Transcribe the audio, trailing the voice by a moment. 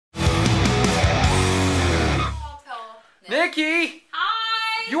Nikki!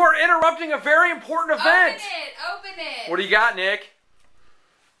 Hi! You are interrupting a very important event! Open it! What do you got, Nick?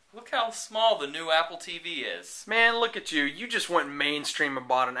 Look how small the new Apple TV is. Man, look at you. You just went mainstream and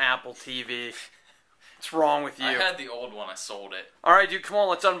bought an Apple TV. What's wrong with you? I had the old one, I sold it. Alright, dude, come on,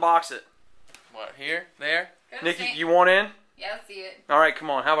 let's unbox it. What, here? There? Nikki, you want in? Yeah, I see it. Alright, come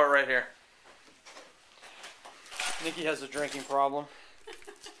on. How about right here? Nikki has a drinking problem.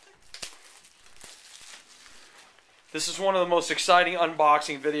 This is one of the most exciting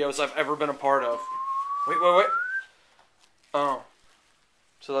unboxing videos I've ever been a part of. Wait. Oh.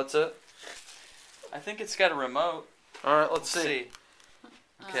 So that's it? I think it's got a remote. Alright, let's see.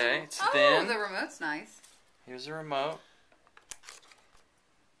 Okay, it's Oh, thin. the remote's nice. Here's the remote.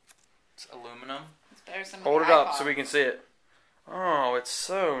 It's aluminum. It's better than Hold it up so we can see it. Oh, it's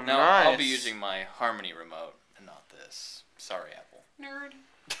so Now, nice. I'll be using my Harmony remote and not this. Sorry, Apple. Nerd.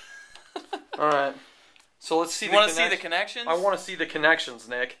 Alright. So let's see You the want to see the connections? I want to see the connections,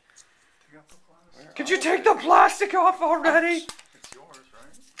 Nick. Where Could are you take the plastic off already? It's yours,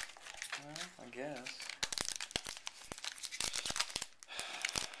 right? Well, I guess.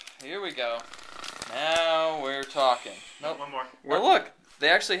 Here we go. Now we're talking. Nope. One more. Well, look. They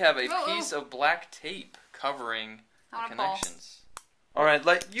actually have a Whoa, piece of black tape covering the I wanna connections. Alright,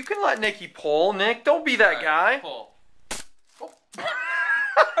 you can let Nikki pull. Nick, don't be that All right, guy. Pull.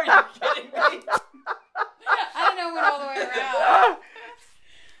 Are you kidding me? I don't know what all the way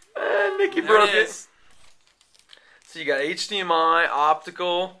around. Nikki There broke it it. is. So you got HDMI,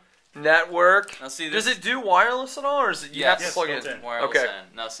 optical, network. Now see Does this. it do wireless at all, or is it you have to Yes, plug built it in? in. Wireless Okay.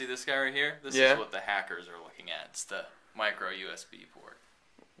 in. Now see this guy right here? This Yeah. is what the hackers are looking at. It's the micro USB port.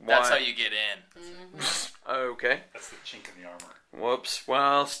 That's how you get in. Okay. That's the chink in the armor. Whoops.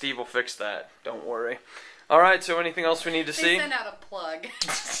 Well, Steve will fix that. Don't worry. Alright, so anything else we need to They see? sent out a plug.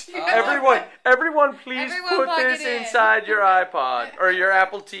 Everyone, please Everyone put plug this it in. inside your iPod or your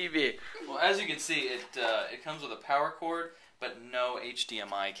Apple TV. Well, as you can see, it comes with a power cord, but no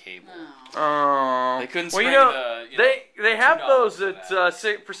HDMI cable. Oh. They couldn't Well, spring they have $2 those for at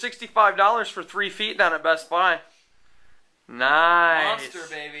that. for $65 for 3 feet down at Best Buy. Nice. Monster,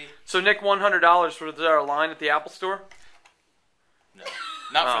 baby. So Nick, $100 for our line at the Apple Store. No,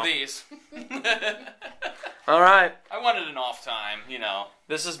 not Oh. for these. All right. I wanted an off time, you know.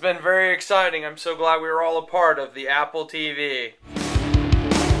 This has been very exciting. I'm so glad we were all a part of the Apple TV.